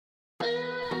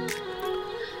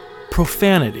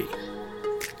Profanity.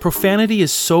 Profanity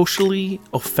is socially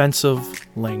offensive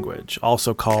language,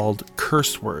 also called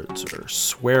curse words or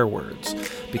swear words,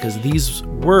 because these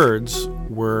words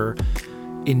were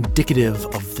indicative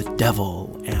of the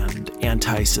devil and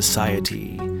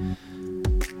anti-society.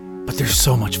 But they're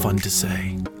so much fun to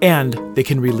say, and they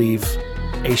can relieve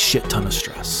a shit ton of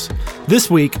stress.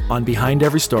 This week on Behind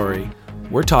Every Story,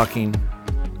 we're talking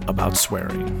about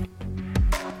swearing.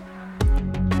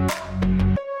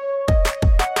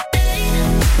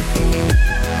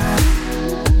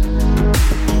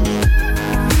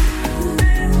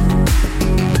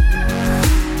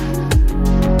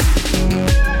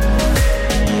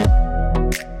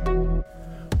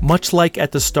 Much like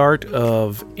at the start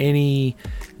of any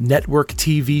network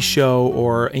TV show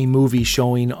or a movie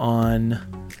showing on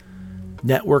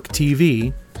network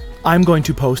TV, I'm going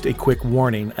to post a quick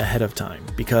warning ahead of time,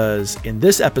 because in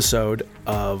this episode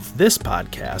of this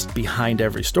podcast, Behind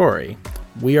Every Story,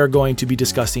 we are going to be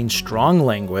discussing strong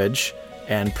language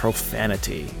and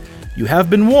profanity. You have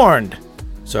been warned,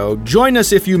 so join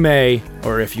us if you may,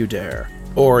 or if you dare,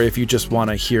 or if you just want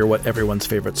to hear what everyone's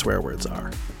favorite swear words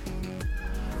are.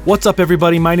 What's up,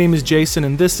 everybody? My name is Jason,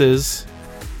 and this is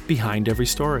Behind Every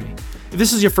Story. If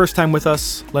this is your first time with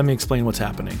us, let me explain what's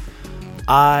happening.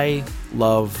 I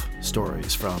love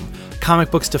stories, from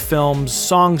comic books to films,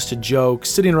 songs to jokes,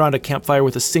 sitting around a campfire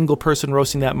with a single person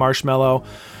roasting that marshmallow,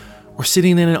 or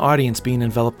sitting in an audience being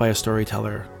enveloped by a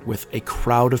storyteller with a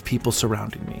crowd of people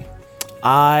surrounding me.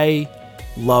 I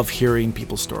love hearing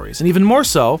people's stories, and even more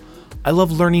so, I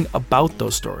love learning about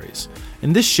those stories.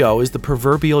 And this show is the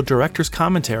proverbial director's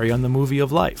commentary on the movie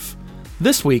of life.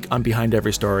 This week on Behind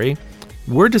Every Story,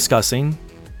 we're discussing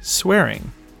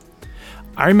swearing.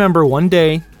 I remember one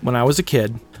day when I was a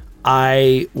kid,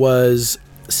 I was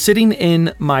sitting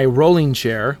in my rolling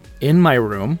chair in my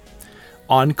room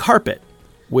on carpet,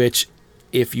 which,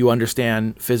 if you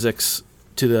understand physics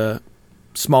to the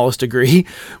smallest degree,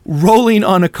 rolling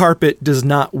on a carpet does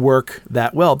not work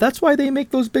that well. That's why they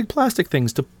make those big plastic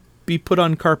things to be put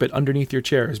on carpet underneath your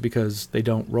chairs, because they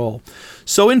don't roll.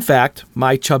 So in fact,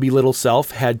 my chubby little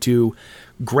self had to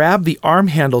grab the arm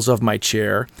handles of my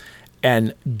chair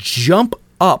and jump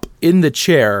up in the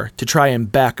chair to try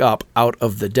and back up out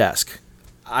of the desk.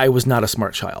 I was not a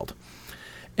smart child.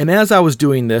 And as I was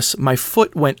doing this, my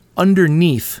foot went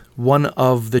underneath one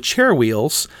of the chair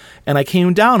wheels, and I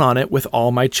came down on it with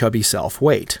all my chubby self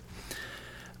weight.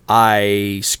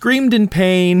 I screamed in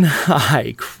pain,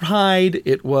 I cried,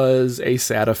 it was a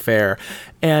sad affair.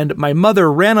 And my mother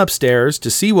ran upstairs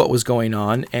to see what was going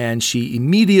on, and she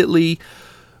immediately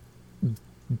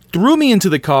threw me into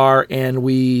the car, and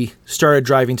we started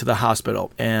driving to the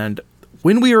hospital. And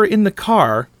when we were in the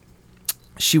car,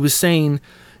 she was saying,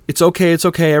 it's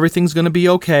okay, everything's going to be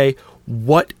okay.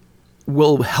 What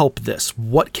will help this?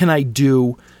 What can I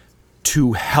do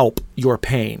to help your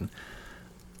pain?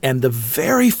 And the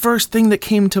very first thing that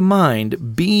came to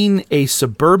mind, being a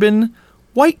suburban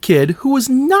white kid who was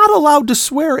not allowed to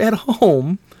swear at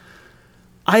home,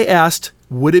 I asked,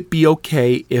 would it be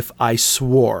okay if I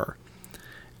swore?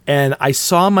 And I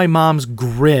saw my mom's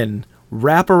grin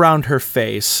wrap around her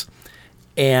face,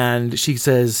 and she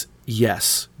says,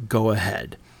 yes, go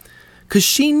ahead. Because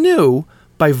she knew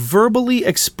by verbally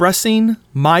expressing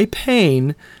my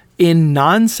pain in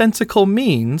nonsensical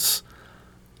means,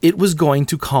 it was going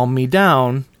to calm me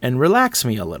down and relax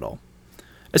me a little.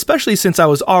 Especially since I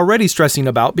was already stressing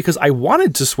about, because I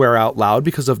wanted to swear out loud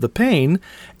because of the pain,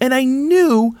 and I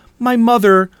knew my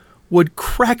mother would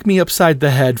crack me upside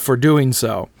the head for doing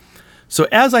so. So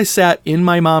as I sat in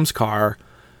my mom's car,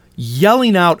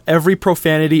 yelling out every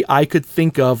profanity I could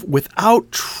think of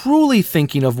without truly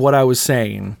thinking of what I was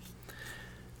saying,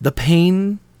 the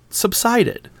pain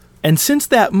subsided. And since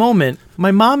that moment, my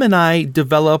mom and I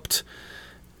developed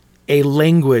a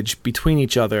language between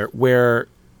each other where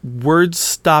words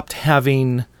stopped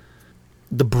having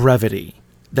the brevity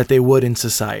that they would in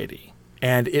society.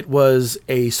 And it was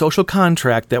a social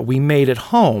contract that we made at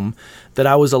home that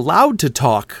I was allowed to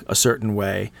talk a certain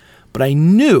way, but I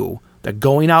knew that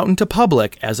going out into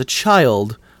public as a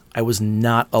child, I was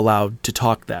not allowed to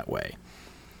talk that way.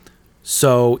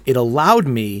 So it allowed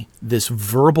me this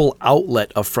verbal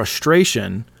outlet of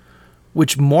frustration,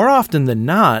 which more often than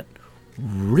not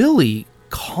really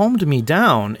calmed me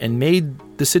down and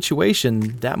made the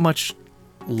situation that much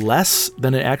less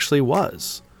than it actually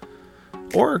was.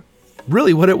 Or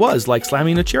really what it was, like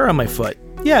slamming a chair on my foot.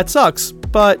 Yeah, it sucks,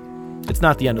 but it's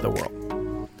not the end of the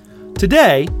world.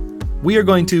 Today, we are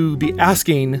going to be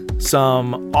asking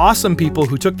some awesome people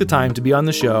who took the time to be on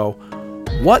the show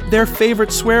what their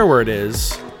favorite swear word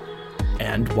is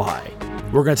and why.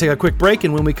 We're going to take a quick break,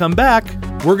 and when we come back,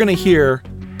 we're going to hear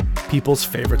people's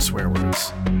favorite swear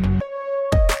words.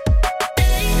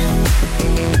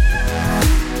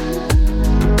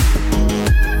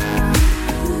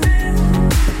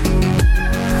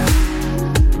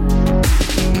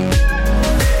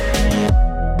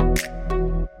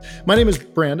 My name is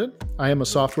Brandon. I am a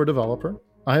software developer.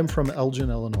 I am from Elgin,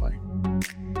 Illinois.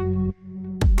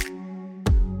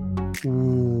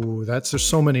 Ooh, there's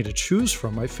so many to choose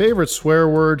from. My favorite swear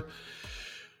word,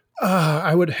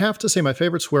 I would have to say my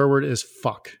favorite swear word is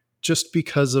fuck, just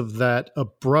because of that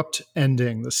abrupt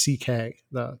ending, the CK.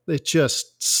 It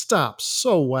just stops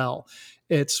so well.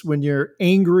 It's when you're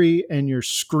angry and you're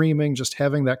screaming, just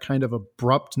having that kind of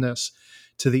abruptness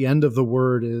to the end of the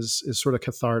word is sort of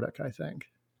cathartic, I think.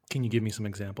 Can you give me some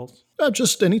examples?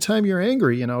 Just anytime you're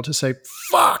angry, to say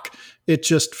fuck, it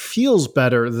just feels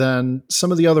better than some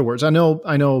of the other words. I know,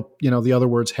 the other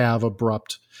words have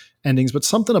abrupt endings, but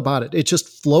something about it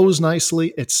just flows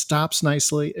nicely. It stops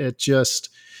nicely. It just,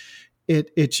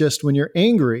 when you're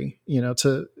angry,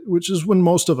 which is when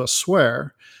most of us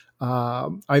swear,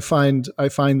 I find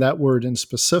that word in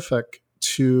specific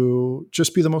to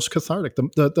just be the most cathartic.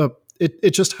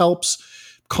 It just helps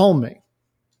calm me.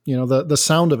 The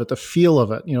sound of it, the feel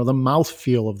of it, the mouth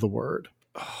feel of the word.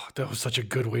 Oh, that was such a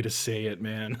good way to say it,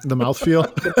 man. The mouth feel?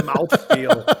 The mouth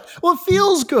feel. Well, it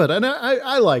feels good. And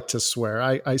I like to swear.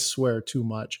 I swear too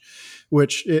much,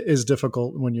 which is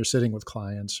difficult when you're sitting with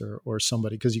clients or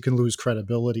somebody, because you can lose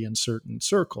credibility in certain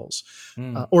circles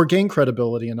or gain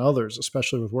credibility in others,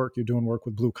 especially with work. You're doing work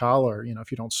with blue collar.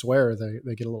 If you don't swear,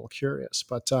 they get a little curious.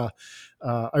 But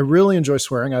I really enjoy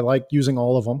swearing. I like using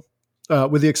all of them.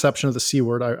 With the exception of the C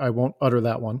word, I won't utter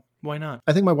that one. Why not?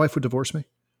 I think my wife would divorce me.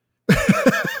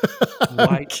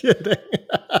 Why? I'm kidding.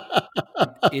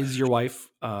 Is your wife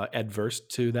adverse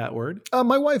to that word?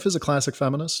 My wife is a classic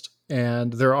feminist,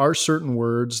 and there are certain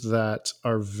words that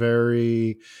are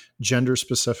very gender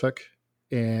specific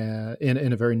and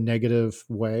in a very negative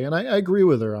way. And I agree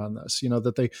with her on this,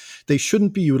 that they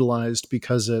shouldn't be utilized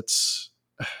because it's...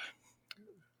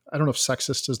 I don't know if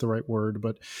sexist is the right word,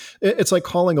 but it's like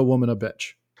calling a woman a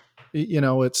bitch.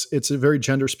 It's a very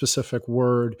gender specific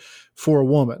word for a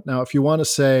woman. Now, if you want to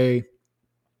say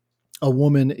a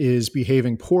woman is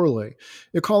behaving poorly,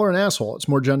 you call her an asshole. It's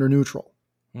more gender neutral.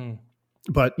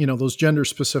 But, those gender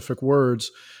specific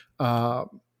words, can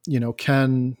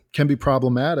be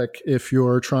problematic if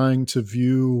you're trying to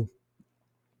view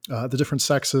the different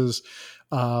sexes,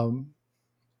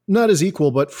 not as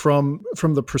equal, but from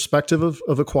the perspective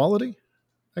of equality,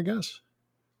 I guess.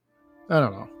 I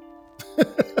don't know.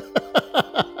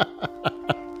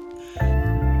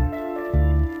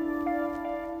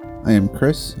 I am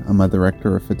Chris. I'm a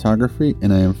director of photography,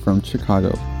 and I am from Chicago.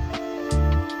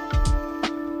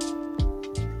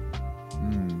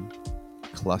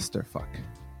 Clusterfuck.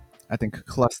 I think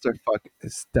clusterfuck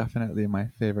is definitely my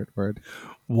favorite word.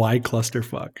 Why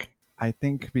clusterfuck? I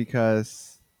think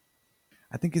it's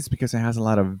because it has a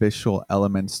lot of visual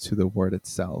elements to the word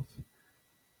itself.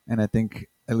 And I think,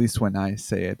 at least when I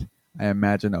say it, I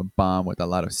imagine a bomb with a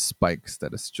lot of spikes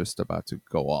that is just about to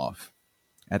go off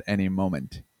at any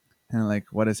moment. And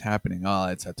what is happening? Oh,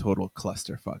 it's a total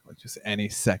clusterfuck. Just any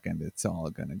second, it's all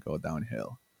going to go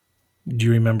downhill. Do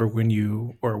you remember when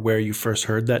where you first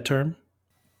heard that term?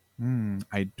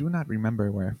 I do not remember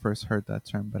where I first heard that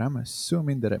term, but I'm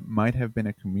assuming that it might have been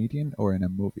a comedian or in a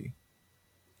movie.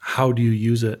 How do you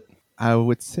use it? I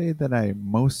would say that I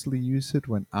mostly use it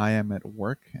when I am at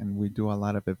work and we do a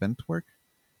lot of event work,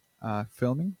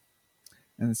 filming.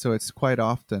 And so it's quite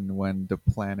often when the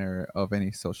planner of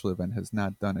any social event has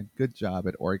not done a good job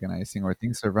at organizing or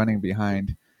things are running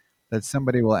behind, that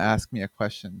somebody will ask me a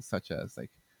question such as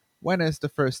when is the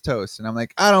first toast? And I'm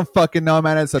like, I don't fucking know,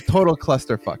 man. It's a total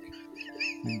clusterfuck.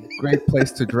 Great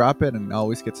place to drop it and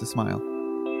always gets a smile.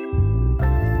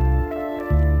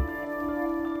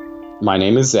 My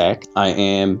name is Zach. I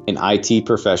am an IT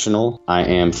professional. I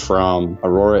am from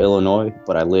Aurora, Illinois,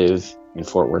 but I live in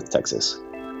Fort Worth, Texas.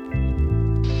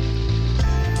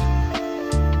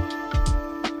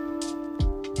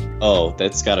 Oh,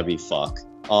 that's gotta be fuck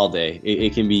all day.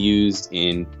 It can be used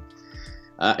in,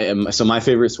 so my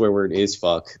favorite swear word is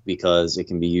fuck because it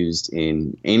can be used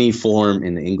in any form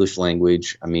in the English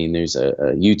language. I mean, there's a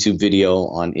YouTube video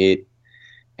on it,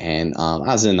 and I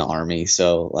was in the Army,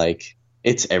 so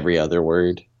it's every other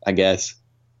word, I guess.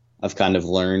 I've kind of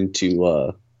learned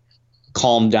to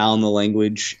calm down the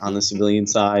language on the civilian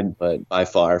side, but by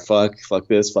far, fuck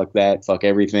this, fuck that, fuck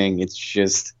everything. It's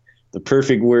just the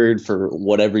perfect word for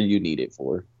whatever you need it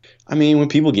for. I mean, when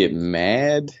people get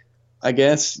mad, I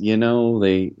guess,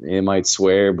 they might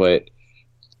swear, but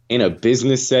in a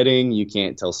business setting, you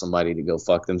can't tell somebody to go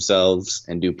fuck themselves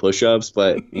and do push-ups,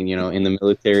 but in the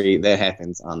military, that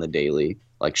happens on the daily.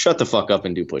 Like, shut the fuck up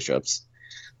and do push-ups.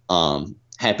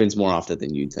 Happens more often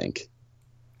than you'd think.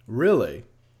 Really?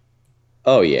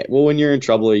 Oh, yeah. Well, when you're in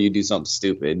trouble or you do something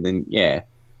stupid, then, yeah,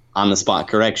 on-the-spot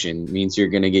correction means you're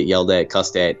going to get yelled at,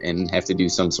 cussed at, and have to do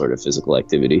some sort of physical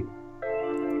activity.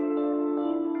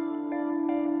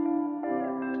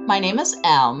 My name is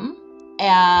Em,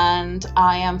 and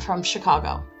I am from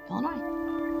Chicago, Illinois.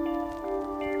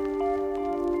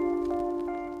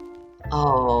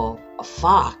 Oh,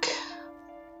 fuck.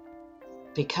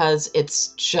 Because it's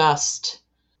just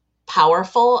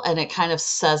powerful and it kind of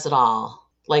says it all.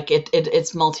 Like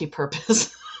it's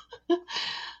multi-purpose.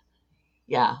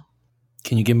 Yeah.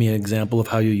 Can you give me an example of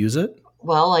how you use it?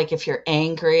 Well, like if you're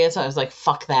angry, I was like,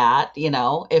 fuck that,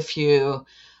 if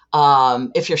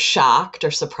you're shocked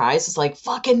or surprised, it's like,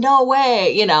 fucking no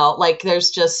way, like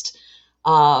there's just,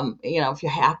 if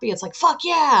you're happy, it's like, fuck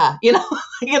yeah,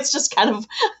 it's just kind of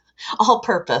all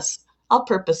purpose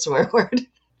swear word.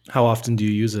 How often do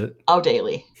you use it? Oh,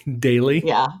 daily. Daily?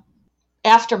 Yeah.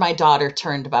 After my daughter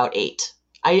turned about 8,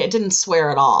 I didn't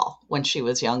swear at all when she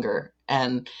was younger.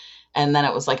 And then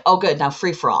it was like, oh, good. Now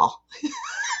free for all.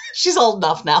 She's old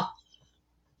enough now.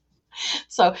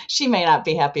 So she may not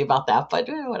be happy about that, but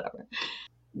whatever.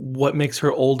 What makes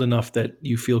her old enough that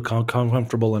you feel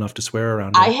comfortable enough to swear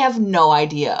around her? I have no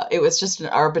idea. It was just an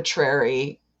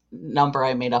arbitrary number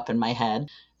I made up in my head.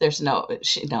 There's no.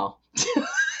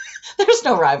 There's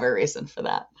no rhyme or reason for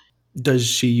that. Does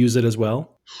she use it as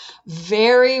well?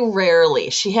 Very rarely.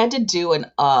 She had to do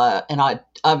not an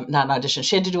audition.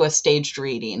 She had to do a staged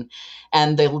reading,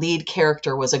 and the lead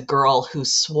character was a girl who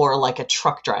swore like a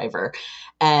truck driver,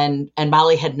 and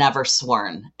Molly had never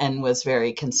sworn and was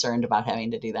very concerned about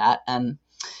having to do that, and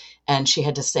she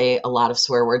had to say a lot of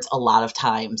swear words a lot of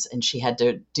times, and she had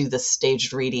to do the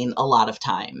staged reading a lot of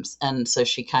times, and so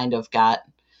she kind of got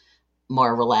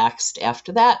more relaxed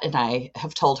after that. And I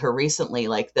have told her recently,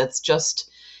 like, it's just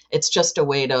a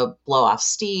way to blow off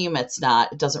steam. It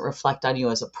doesn't reflect on you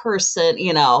as a person,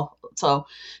 so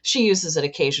she uses it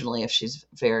occasionally if she's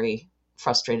very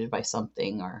frustrated by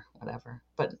something or whatever,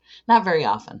 but not very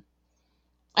often.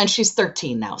 And she's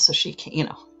 13 now, so she can,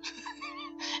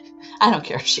 I don't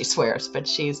care if she swears, but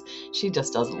she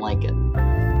just doesn't like it.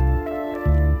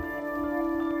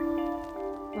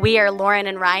 We are Lauren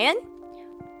and Ryan.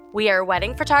 We are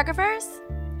wedding photographers,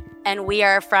 and we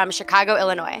are from Chicago,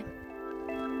 Illinois.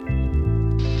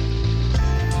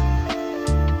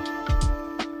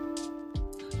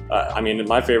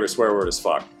 My favorite swear word is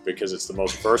fuck, because it's the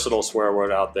most versatile swear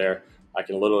word out there. I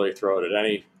can literally throw it at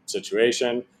any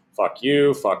situation. Fuck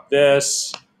you, fuck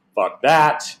this, fuck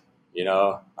that.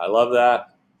 I love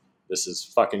that. This is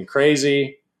fucking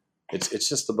crazy. It's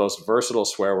just the most versatile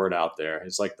swear word out there.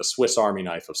 It's like the Swiss Army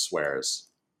knife of swears.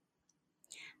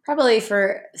 Probably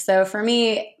for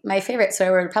me, my favorite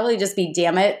swear word would probably just be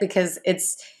damn it, because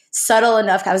it's subtle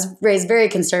enough. I was raised very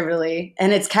conservatively,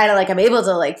 and it's kind of like I'm able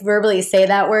to like verbally say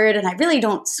that word, and I really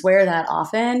don't swear that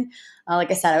often.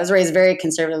 Like I said, I was raised very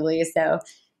conservatively, so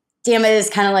damn it is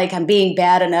kind of like I'm being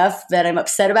bad enough that I'm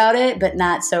upset about it, but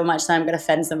not so much that I'm going to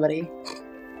offend somebody.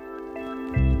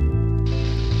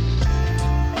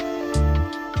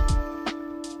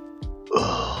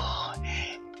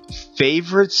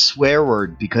 Favorite swear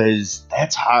word, because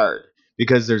that's hard,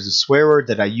 because there's a swear word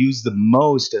that I use the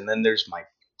most, and then there's my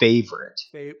favorite.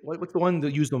 Okay, what's the one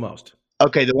that you use the most?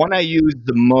 Okay, the one I use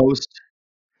the most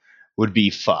would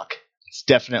be fuck. It's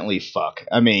definitely fuck.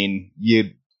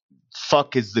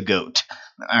 Fuck is the GOAT.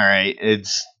 All right,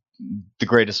 it's the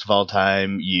greatest of all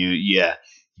time. You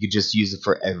could just use it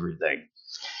for everything.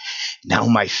 Now,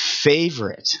 my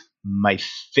favorite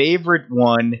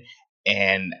one,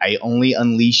 and I only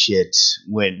unleash it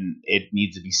when it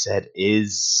needs to be said,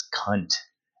 is cunt.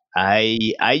 I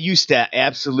used to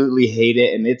absolutely hate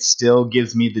it, and it still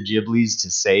gives me the jiblies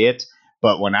to say it.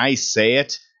 But when I say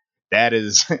it,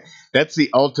 that's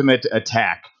the ultimate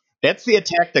attack. That's the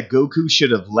attack that Goku should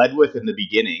have led with in the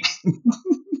beginning.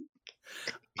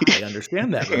 I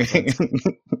understand that reference.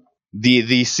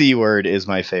 The C word is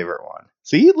my favorite one.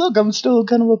 See, look, I'm still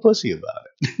kind of a pussy about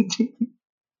it.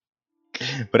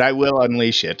 But I will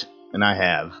unleash it, and I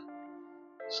have.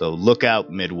 So look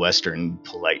out, Midwestern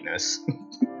politeness.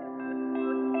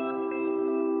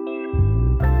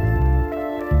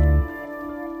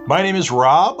 My name is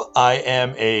Rob. I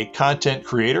am a content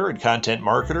creator and content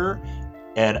marketer,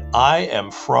 and I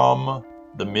am from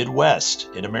the Midwest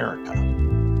in America.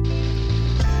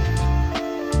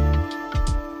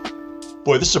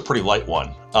 Boy, this is a pretty light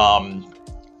one.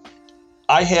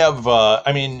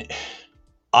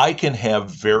 I can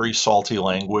have very salty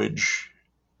language,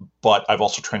 but I've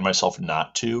also trained myself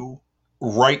not to.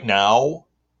 Right now,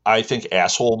 I think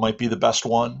asshole might be the best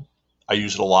one. I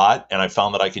use it a lot, and I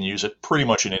found that I can use it pretty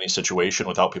much in any situation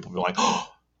without people being like, oh,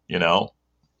 you know?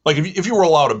 Like if you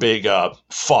roll out a big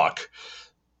fuck,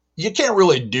 you can't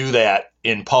really do that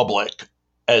in public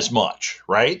as much,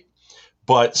 right?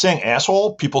 But saying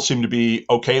asshole, people seem to be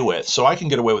okay with. So I can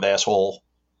get away with asshole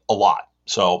a lot.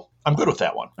 So I'm good with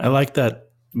that one. I like that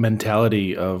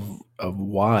mentality of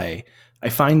why. I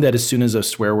find that as soon as a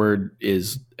swear word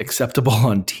is acceptable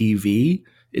on TV,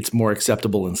 it's more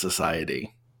acceptable in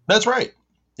society. That's right.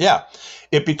 Yeah.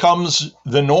 It becomes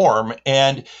the norm.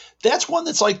 And that's one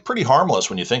that's like pretty harmless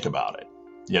when you think about it,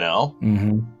 you know?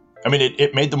 Mm-hmm. I mean,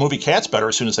 it made the movie Cats better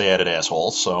as soon as they added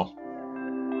assholes, so.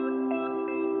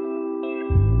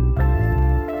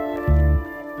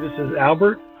 This is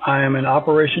Albert. I am an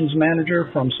operations manager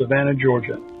from Savannah,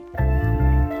 Georgia.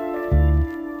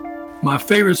 My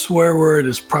favorite swear word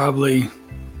is probably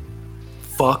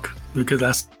fuck, because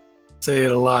I say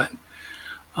it a lot.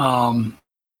 And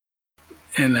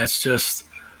that's just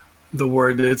the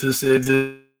word. It just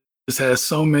has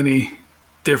so many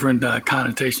different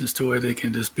connotations to it. It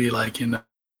can just be like, be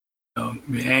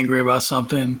angry about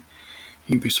something. You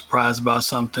can be surprised about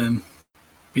something,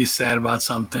 be sad about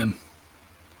something,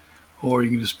 or you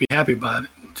can just be happy about it.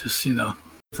 Just,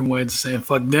 different ways of saying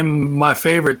fuck. Then my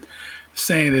favorite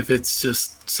saying, if it's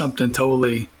just something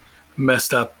totally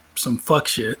messed up, some fuck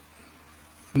shit,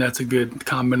 and that's a good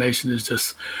combination, is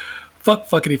just fuck,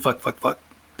 fuckity, fuck, fuck, fuck.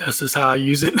 That's just how I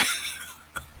use it.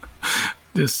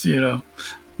 Just,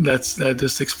 that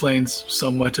just explains so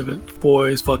much of it.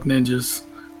 Boys, fuck ninjas,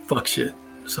 fuck shit.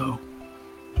 So.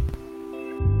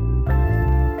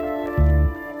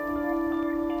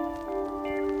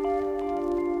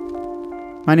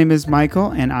 My name is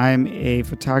Michael, and I'm a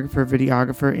photographer,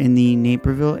 videographer in the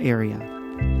Naperville area.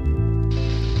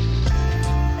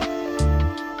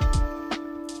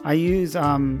 I use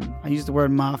the word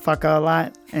motherfucker a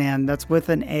lot, and that's with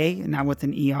an A, not with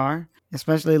an ER.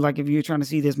 Especially like if you're trying to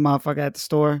see this motherfucker at the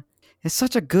store. It's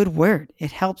such a good word.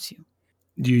 It helps you.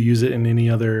 Do you use it in any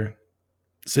other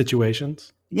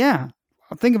situations? Yeah.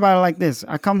 I'll think about it like this.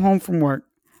 I come home from work.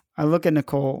 I look at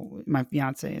Nicole, my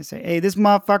fiance, and say, hey, this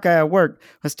motherfucker at work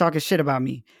was talking shit about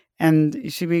me.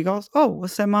 And she goes, oh,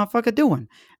 what's that motherfucker doing?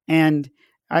 And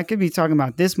I could be talking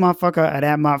about this motherfucker or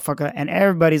that motherfucker, and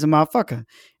everybody's a motherfucker.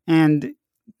 And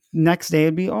next day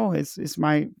it'd be, oh, it's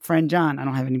my friend John. I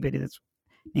don't have anybody that's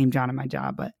named John in my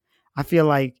job, but I feel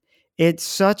like it's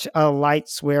such a light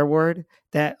swear word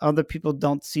that other people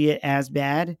don't see it as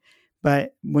bad.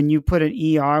 But when you put an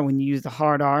ER, when you use the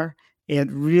hard R,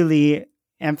 it really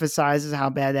emphasizes how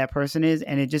bad that person is,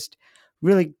 and it just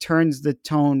really turns the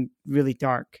tone really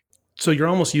dark. So you're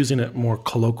almost using it more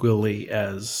colloquially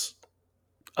as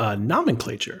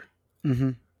nomenclature. Mm-hmm.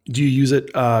 Do you use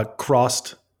it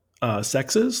crossed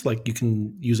sexes? Like you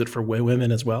can use it for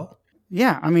women as well?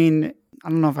 Yeah, I mean, I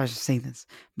don't know if I should say this,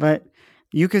 but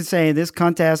you could say this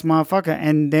cunt ass motherfucker,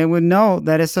 and they would know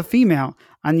that it's a female.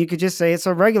 And you could just say it's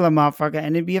a regular motherfucker,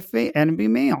 and it'd be and it'd be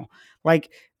male.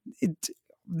 Like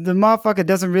the motherfucker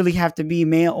doesn't really have to be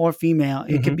male or female.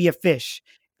 It could be a fish.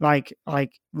 Like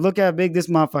look how big this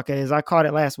motherfucker is. I caught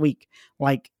it last week.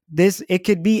 Like this, it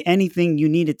could be anything you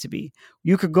need it to be.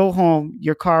 You could go home,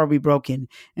 your car will be broken,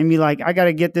 and be like, I got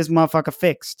to get this motherfucker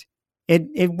fixed.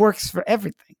 It works for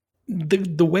everything.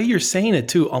 The way you're saying it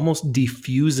too almost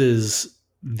diffuses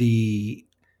the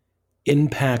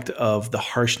impact of the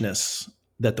harshness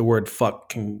that the word fuck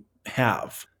can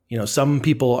have. Some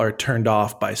people are turned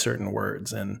off by certain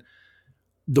words, and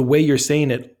the way you're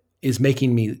saying it is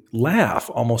making me laugh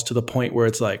almost to the point where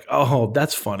it's like, oh,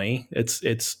 that's funny.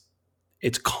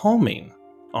 It's calming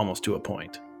almost to a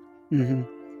point. Mm-hmm.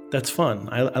 That's fun.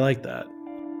 I like that.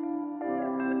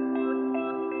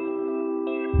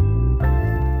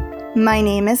 My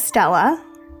name is Stella.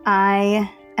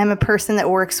 I am a person that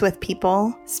works with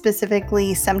people,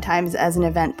 specifically sometimes as an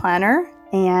event planner,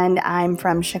 and I'm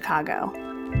from Chicago.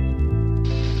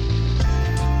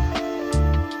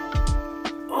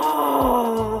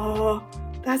 Oh,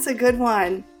 that's a good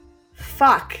one.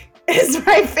 Fuck is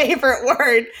my favorite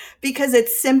word because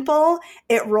it's simple,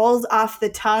 it rolls off the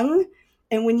tongue,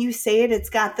 and when you say it, it's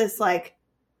got this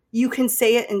you can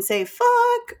say it and say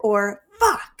fuck or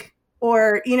fuck.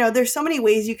 Or, there's so many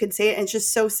ways you could say it, and it's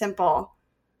just so simple.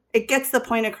 It gets the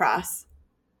point across.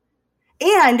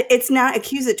 And it's not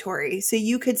accusatory. So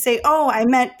you could say, oh, I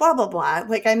meant blah, blah, blah.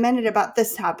 Like, I meant it about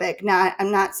this topic.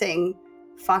 I'm not saying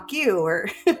fuck you or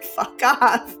fuck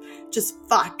off. Just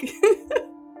fuck.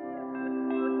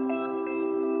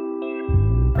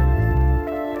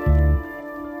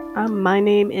 My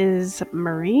name is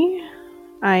Marie.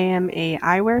 I am a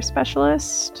eyewear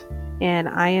specialist, and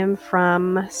I am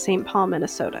from St. Paul,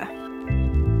 Minnesota.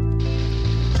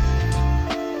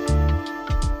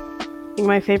 I think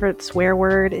my favorite swear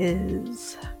word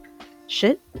is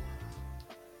shit,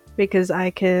 because I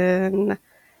can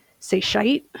say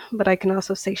shite, but I can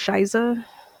also say shiza,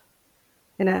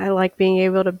 and I like being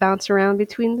able to bounce around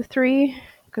between the three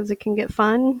because it can get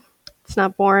fun. It's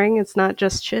not boring. It's not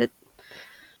just shit.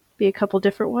 Be a couple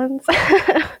different ones.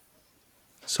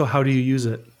 So how do you use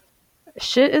it?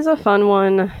 Shit is a fun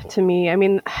one to me. I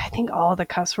mean, I think all the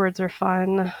cuss words are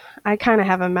fun. I kind of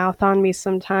have a mouth on me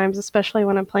sometimes, especially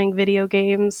when I'm playing video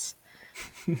games.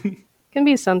 It can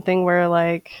be something where,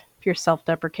 like, if you're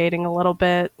self-deprecating a little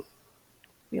bit,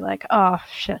 be like, oh,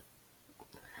 shit.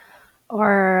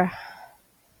 Or,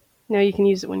 you know, you can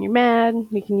use it when you're mad.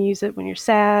 You can use it when you're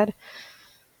sad.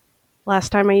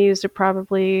 Last time I used it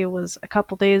probably was a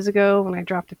couple days ago when I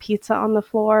dropped a pizza on the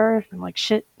floor. I'm like,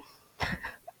 shit.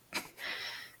 So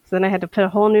then I had to put a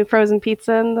whole new frozen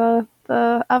pizza in the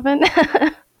oven.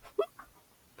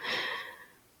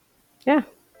 Yeah.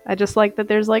 I just like that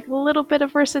there's like a little bit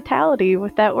of versatility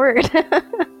with that word.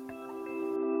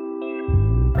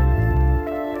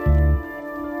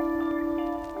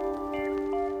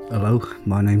 Hello,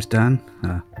 my name's Dan.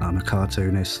 I'm a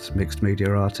cartoonist, mixed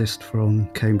media artist from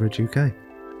Cambridge, UK.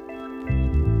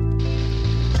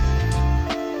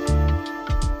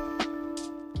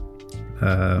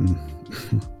 I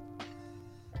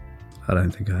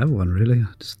don't think I have one really.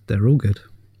 They're all good.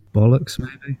 Bollocks,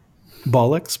 maybe.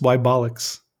 Bollocks? Why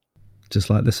bollocks? Just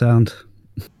like the sound.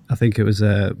 I think it was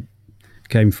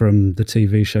came from the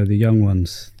TV show The Young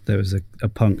Ones. There was a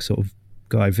punk sort of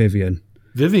guy, Vivian.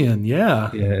 Vivian, yeah.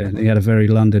 Yeah, and he had a very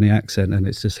Londony accent, and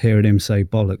it's just hearing him say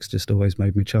bollocks just always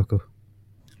made me chuckle.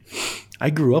 I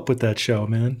grew up with that show,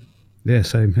 man. Yeah,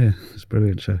 same here. It's a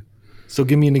brilliant show. So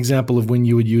give me an example of when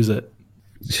you would use it.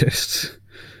 Just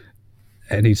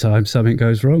anytime something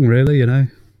goes wrong, really, you know.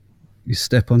 You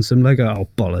step on some Lego, oh,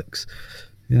 bollocks.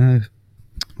 You know,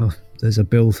 well, there's a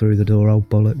bill through the door, oh,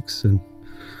 bollocks. And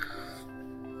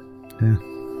yeah.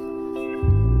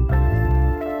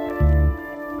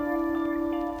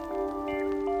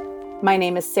 My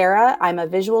name is Sarah. I'm a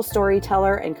visual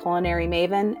storyteller and culinary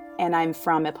maven, and I'm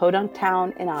from a podunk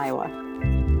town in Iowa.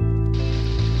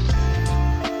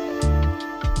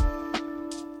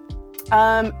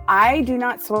 I do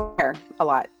not swear a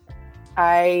lot.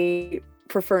 I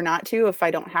prefer not to if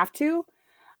I don't have to.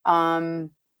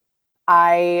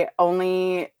 I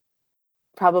only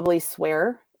probably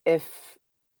swear if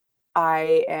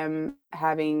I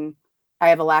have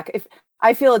a lack, if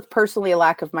I feel it's personally a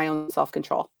lack of my own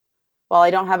self-control. While I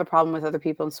don't have a problem with other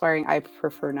people and swearing, I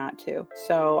prefer not to.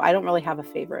 So I don't really have a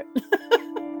favorite.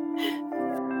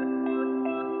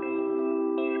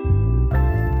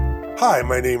 Hi,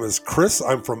 my name is Chris.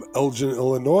 I'm from Elgin,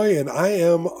 Illinois, and I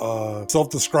am a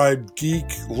self-described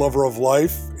geek, lover of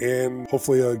life, and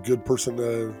hopefully a good person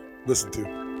to listen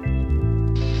to.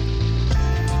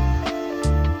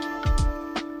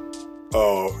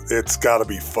 Oh, it's got to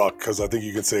be fuck, because I think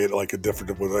you can say it like a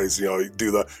different ways. You know, you do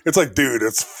the, it's like, dude,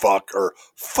 it's fuck, or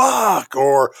fuck,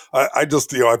 or I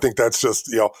just, you know, I think that's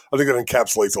just, you know, I think it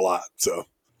encapsulates a lot. So,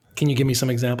 can you give me some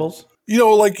examples? You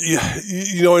know, like,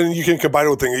 you know, and you can combine it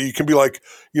with things. You can be like,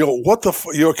 you know, what the,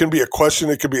 you know, it can be a question,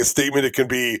 it can be a statement, it can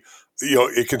be, you know,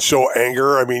 it can show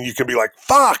anger. I mean, you can be like,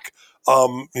 fuck,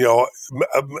 you know,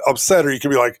 upset, or you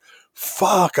can be like,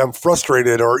 fuck, I'm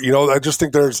frustrated, or, you know, I just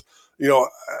think there's, you know,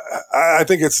 I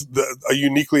think it's a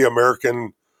uniquely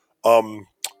American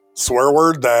swear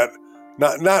word that,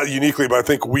 not uniquely, but I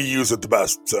think we use it the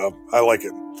best. So I like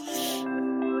it.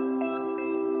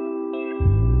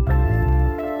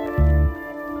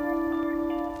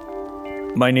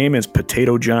 My name is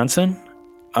Potato Johnson.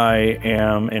 I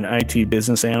am an IT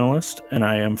business analyst, and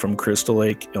I am from Crystal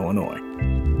Lake, Illinois.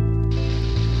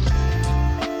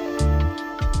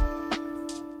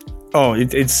 Oh,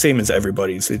 it's same as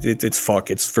everybody's. It's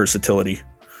fuck. It's versatility.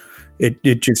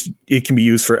 It can be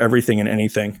used for everything and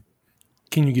anything.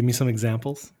 Can you give me some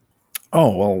examples?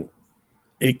 Oh, well,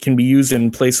 it can be used in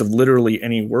place of literally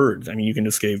any word. I mean, you can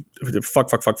just give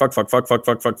fuck,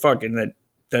 and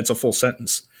that's a full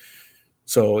sentence.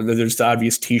 So there's the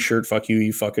obvious T-shirt, fuck you,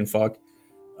 you fucking fuck.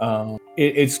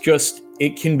 It's just,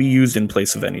 it can be used in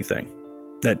place of anything.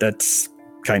 That's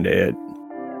kind of it.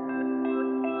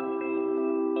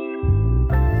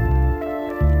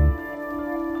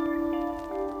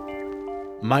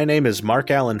 My name is Mark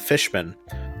Allen Fishman.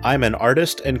 I'm an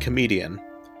artist and comedian.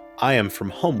 I am from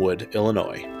Homewood,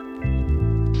 Illinois.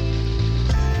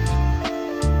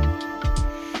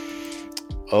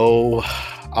 Oh,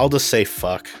 I'll just say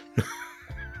fuck.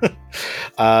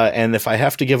 And if I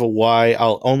have to give a why,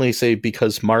 I'll only say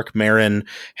because Mark Maron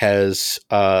has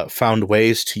found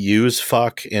ways to use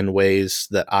fuck in ways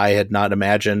that I had not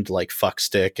imagined, like fuck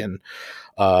stick and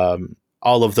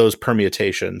all of those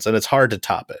permutations, and it's hard to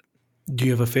top it. Do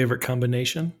you have a favorite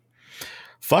combination?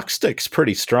 Fuck stick's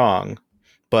pretty strong,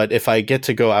 but if I get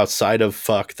to go outside of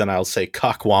fuck, then I'll say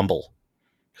cockwomble,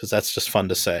 because that's just fun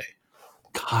to say.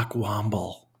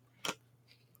 Cockwomble.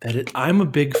 I'm a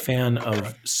big fan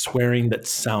of swearing that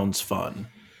sounds fun.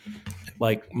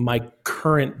 Like, my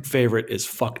current favorite is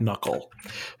fuck knuckle.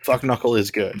 Fuck knuckle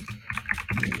is good.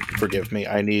 Forgive me,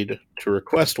 I need to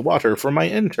request water for my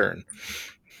intern.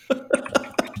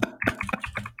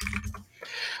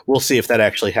 We'll see if that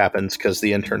actually happens, because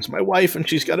the intern's my wife and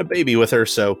she's got a baby with her,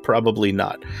 so probably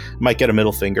not. Might get a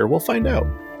middle finger. We'll find out.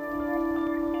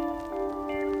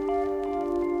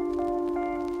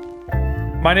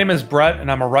 My name is Brett,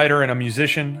 and I'm a writer and a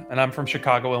musician, and I'm from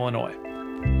Chicago, Illinois.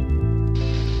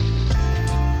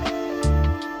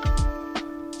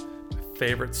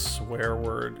 Favorite swear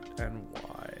word and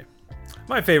why?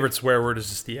 My favorite swear word is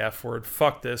just the F word.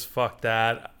 Fuck this, fuck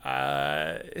that.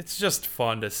 It's just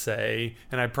fun to say,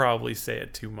 and I probably say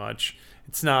it too much.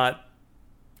 It's not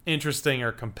interesting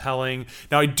or compelling.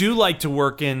 Now, I do like to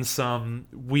work in some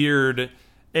weird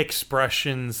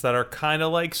expressions that are kind of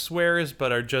like swears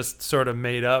but are just sort of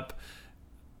made up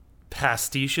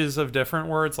pastiches of different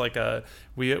words. Like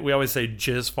we always say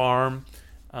jizz farm.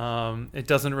 It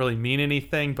doesn't really mean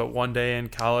anything, but one day in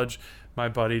college my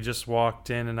buddy just walked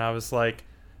in and I was like,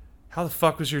 how the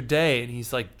fuck was your day? And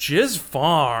he's like, jizz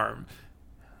farm.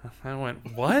 I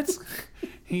went, what?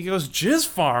 He goes, jizz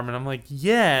farm. And I'm like,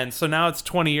 yeah. And so now it's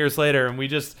 20 years later and we've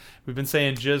been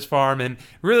saying jizz farm, and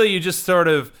really you just sort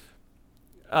of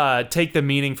take the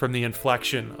meaning from the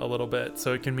inflection a little bit,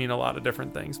 so it can mean a lot of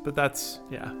different things. But that's,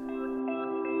 yeah.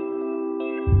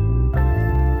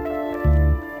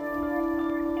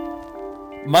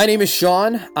 My name is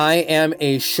Sean. I am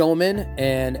a showman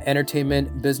and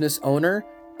entertainment business owner,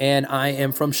 and I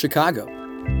am from Chicago.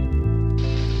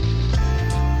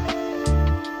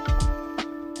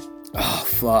 Oh,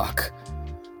 fuck.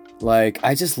 Like,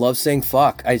 I just love saying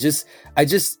fuck. I just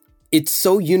it's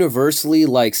so universally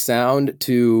like sound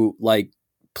to like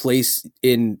place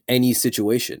in any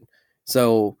situation.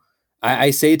 So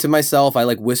I say it to myself. I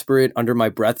like whisper it under my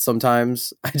breath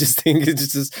sometimes. I just think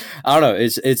it's just, I don't know.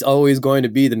 It's always going to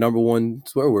be the number one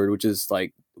swear word, which is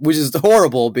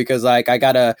horrible because like I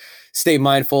gotta stay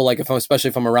mindful. Like especially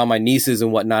if I'm around my nieces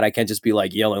and whatnot, I can't just be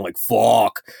like yelling like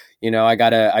fuck. You know, I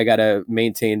gotta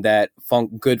maintain that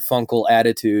good funkle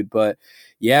attitude. But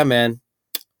yeah, man,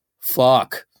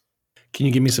 fuck. Can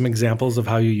you give me some examples of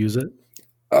how you use it?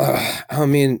 I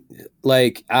mean,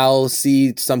 like, I'll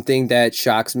see something that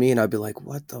shocks me and I'll be like,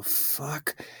 what the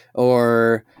fuck?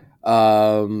 Or,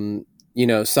 you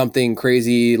know, something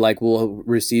crazy, like we'll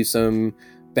receive some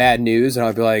bad news and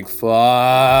I'll be like,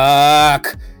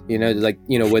 fuck, you know, like,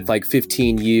 you know, with like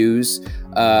 15 U's.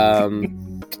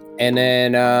 And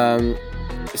then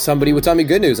somebody would tell me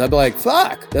good news. I'd be like,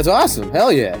 fuck, that's awesome.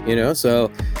 Hell yeah. You know,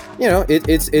 so, you know,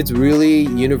 it's really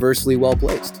universally well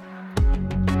placed.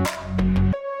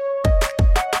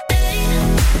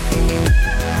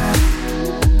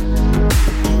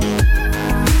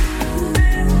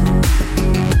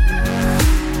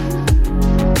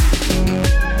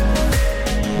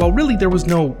 Well, really, there was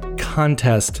no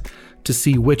contest to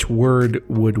see which word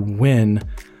would win.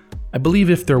 I believe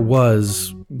if there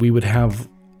was, we would have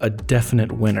a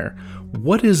definite winner.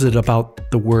 What is it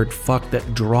about the word fuck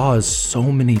that draws so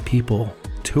many people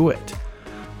to it?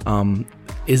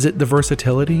 Is it the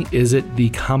versatility? Is it the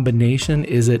combination?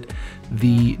 Is it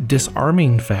the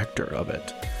disarming factor of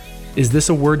it? Is this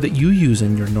a word that you use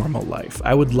in your normal life?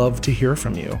 I would love to hear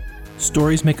from you.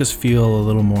 Stories make us feel a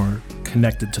little more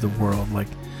connected to the world, like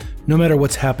no matter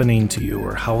what's happening to you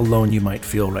or how alone you might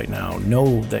feel right now,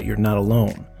 know that you're not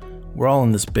alone. We're all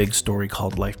in this big story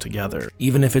called life together,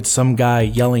 even if it's some guy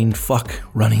yelling fuck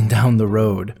running down the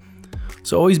road.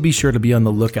 So always be sure to be on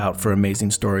the lookout for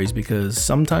amazing stories, because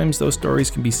sometimes those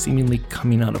stories can be seemingly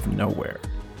coming out of nowhere.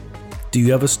 Do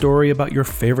you have a story about your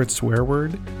favorite swear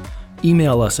word?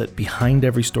 Email us at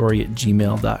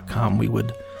behindeverystory@gmail.com. We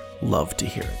would love to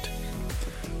hear it.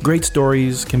 Great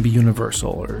stories can be universal,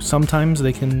 or sometimes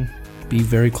they can be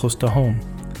very close to home.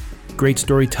 Great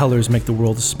storytellers make the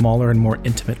world a smaller and more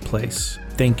intimate place.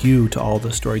 Thank you to all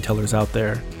the storytellers out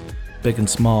there, big and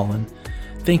small, and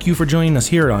thank you for joining us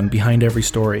here on Behind Every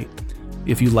Story.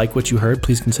 If you like what you heard,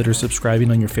 please consider subscribing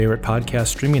on your favorite podcast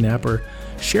streaming app or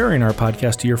sharing our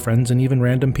podcast to your friends and even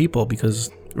random people,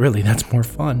 because really, that's more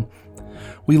fun.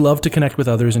 We love to connect with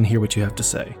others and hear what you have to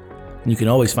say. And you can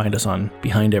always find us on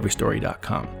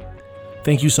BehindEveryStory.com.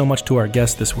 Thank you so much to our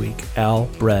guests this week, Al,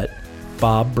 Brett,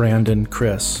 Bob, Brandon,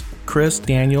 Chris,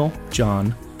 Daniel,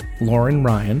 John, Lauren,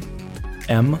 Ryan,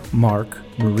 M, Mark,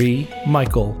 Marie,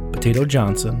 Michael, Potato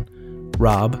Johnson,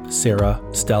 Rob, Sarah,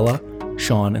 Stella,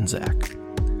 Sean, and Zach.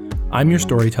 I'm your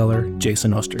storyteller,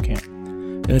 Jason Osterkamp,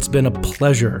 and it's been a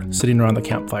pleasure sitting around the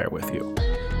campfire with you.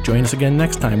 Join us again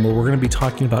next time where we're going to be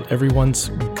talking about everyone's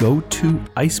go-to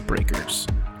icebreakers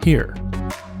here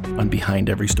on Behind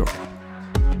Every Story.